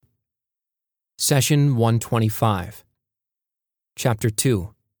Session 125, Chapter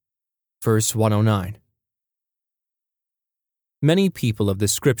 2, Verse 109. Many people of the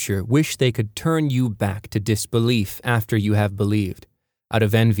Scripture wish they could turn you back to disbelief after you have believed, out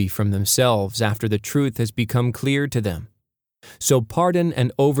of envy from themselves after the truth has become clear to them. So pardon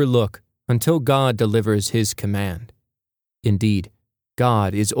and overlook until God delivers His command. Indeed,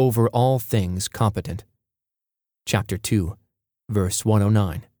 God is over all things competent. Chapter 2, Verse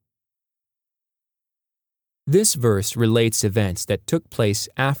 109. This verse relates events that took place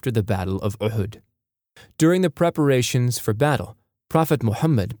after the Battle of Uhud. During the preparations for battle, Prophet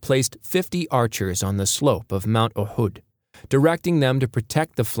Muhammad placed 50 archers on the slope of Mount Uhud, directing them to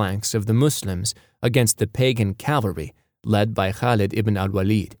protect the flanks of the Muslims against the pagan cavalry led by Khalid ibn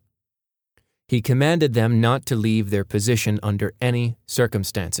al-Walid. He commanded them not to leave their position under any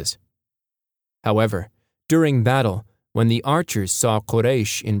circumstances. However, during battle, when the archers saw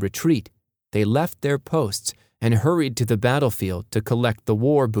Quraysh in retreat, they left their posts and hurried to the battlefield to collect the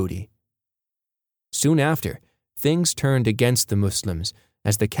war booty. Soon after, things turned against the Muslims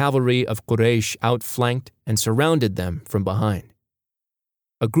as the cavalry of Quraysh outflanked and surrounded them from behind.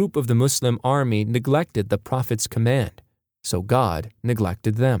 A group of the Muslim army neglected the Prophet's command, so God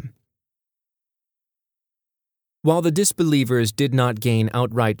neglected them. While the disbelievers did not gain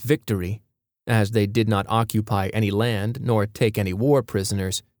outright victory, as they did not occupy any land nor take any war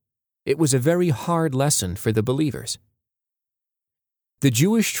prisoners, it was a very hard lesson for the believers. The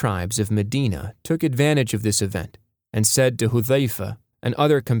Jewish tribes of Medina took advantage of this event and said to Hudhayfa and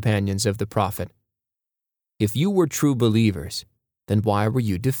other companions of the Prophet, "If you were true believers, then why were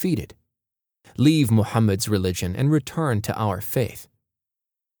you defeated? Leave Muhammad's religion and return to our faith."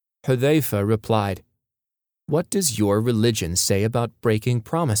 Hudhayfa replied, "What does your religion say about breaking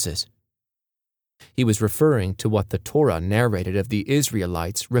promises?" He was referring to what the Torah narrated of the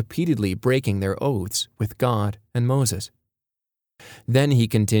Israelites repeatedly breaking their oaths with God and Moses. Then he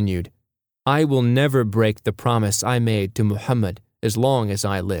continued, "I will never break the promise I made to Muhammad as long as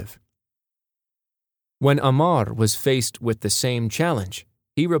I live." When Ammar was faced with the same challenge,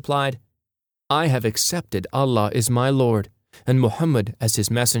 he replied, "I have accepted Allah as my Lord and Muhammad as his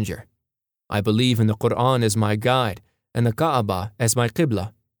messenger. I believe in the Quran as my guide and the Kaaba as my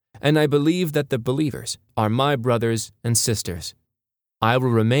Qibla. And I believe that the believers are my brothers and sisters. I will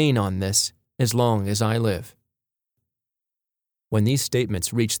remain on this as long as I live." When these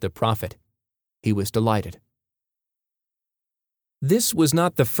statements reached the Prophet, he was delighted. This was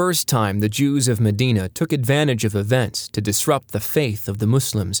not the first time the Jews of Medina took advantage of events to disrupt the faith of the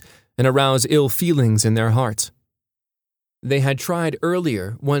Muslims and arouse ill feelings in their hearts. They had tried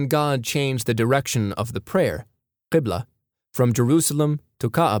earlier when God changed the direction of the prayer, Qibla, from Jerusalem to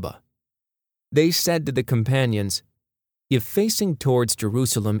Kaaba. They said to the companions, "If facing towards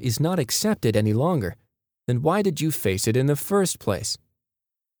Jerusalem is not accepted any longer, then why did you face it in the first place?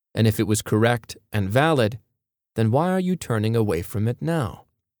 And if it was correct and valid, then why are you turning away from it now?"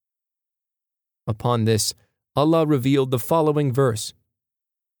 Upon this, Allah revealed the following verse: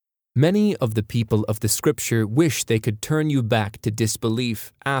 "Many of the people of the Scripture wish they could turn you back to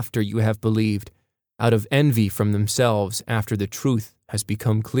disbelief after you have believed, out of envy from themselves after the truth has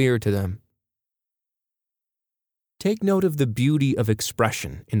become clear to them." Take note of the beauty of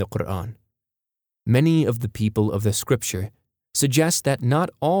expression in the Quran. Many of the people of the Scripture suggest that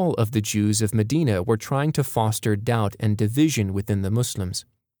not all of the Jews of Medina were trying to foster doubt and division within the Muslims.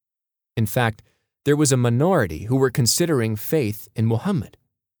 In fact, there was a minority who were considering faith in Muhammad.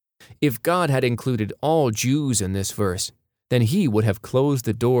 If God had included all Jews in this verse, then He would have closed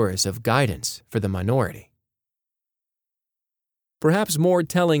the doors of guidance for the minority. Perhaps more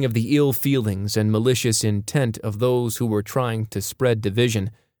telling of the ill feelings and malicious intent of those who were trying to spread division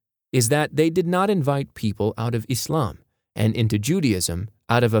is that they did not invite people out of Islam and into Judaism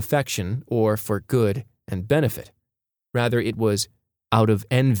out of affection or for good and benefit. Rather, it was out of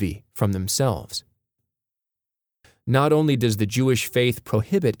envy from themselves. Not only does the Jewish faith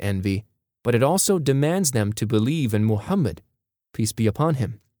prohibit envy, but it also demands them to believe in Muhammad, peace be upon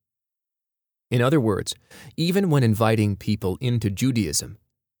him. In other words, even when inviting people into Judaism,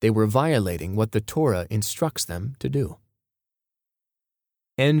 they were violating what the Torah instructs them to do.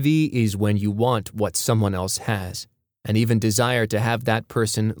 Envy is when you want what someone else has, and even desire to have that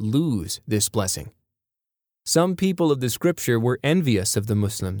person lose this blessing. Some people of the Scripture were envious of the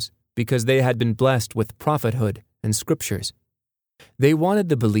Muslims because they had been blessed with prophethood and scriptures. They wanted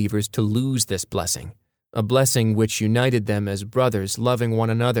the believers to lose this blessing, a blessing which united them as brothers loving one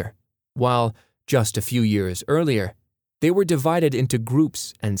another, while, just a few years earlier, they were divided into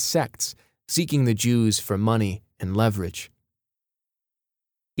groups and sects seeking the Jews for money and leverage.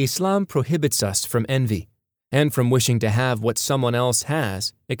 Islam prohibits us from envy and from wishing to have what someone else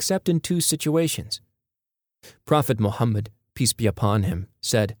has except in two situations. Prophet Muhammad, peace be upon him,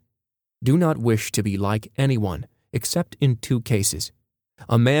 said, "Do not wish to be like anyone except in two cases: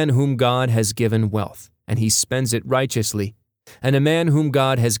 a man whom God has given wealth, and he spends it righteously, and a man whom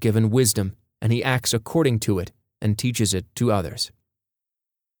God has given wisdom, and he acts according to it and teaches it to others."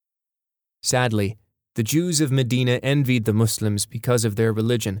 Sadly, the Jews of Medina envied the Muslims because of their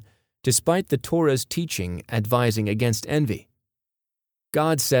religion, despite the Torah's teaching advising against envy.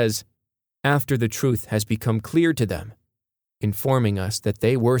 God says, after the truth has become clear to them, informing us that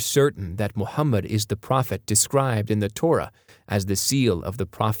they were certain that Muhammad is the prophet described in the Torah as the seal of the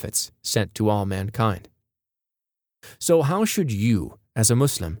prophets sent to all mankind. So how should you, as a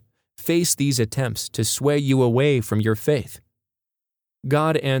Muslim, face these attempts to sway you away from your faith?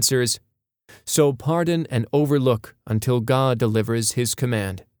 God answers, "So pardon and overlook until God delivers His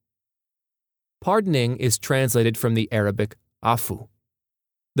command." Pardoning is translated from the Arabic afu.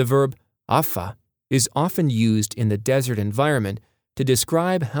 The verb afa is often used in the desert environment to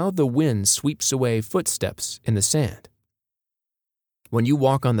describe how the wind sweeps away footsteps in the sand. When you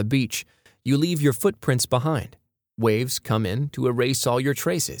walk on the beach, you leave your footprints behind. Waves come in to erase all your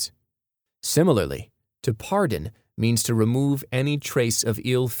traces. Similarly, to pardon means to remove any trace of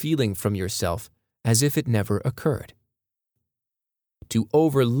ill feeling from yourself as if it never occurred. To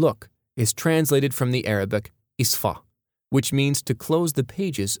overlook is translated from the Arabic isfa, which means to close the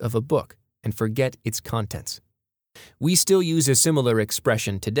pages of a book and forget its contents. We still use a similar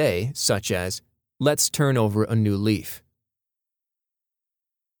expression today, such as, "Let's turn over a new leaf."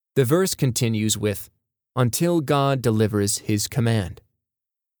 The verse continues with, "Until God delivers His command."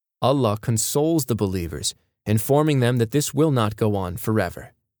 Allah consoles the believers, informing them that this will not go on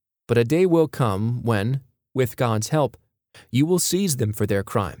forever. But a day will come when, with God's help, you will seize them for their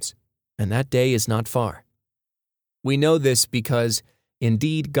crimes, and that day is not far. We know this because,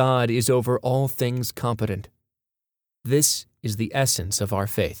 indeed, God is over all things competent. This is the essence of our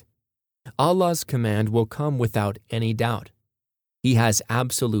faith. Allah's command will come without any doubt. He has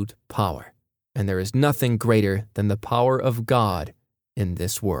absolute power, and there is nothing greater than the power of God in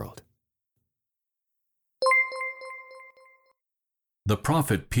this world. The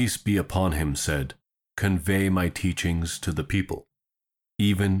Prophet, peace be upon him, said, "Convey my teachings to the people,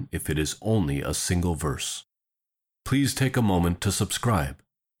 even if it is only a single verse." Please take a moment to subscribe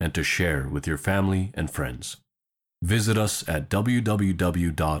and to share with your family and friends. Visit us at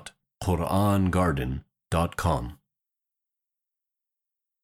www.qurangarden.com.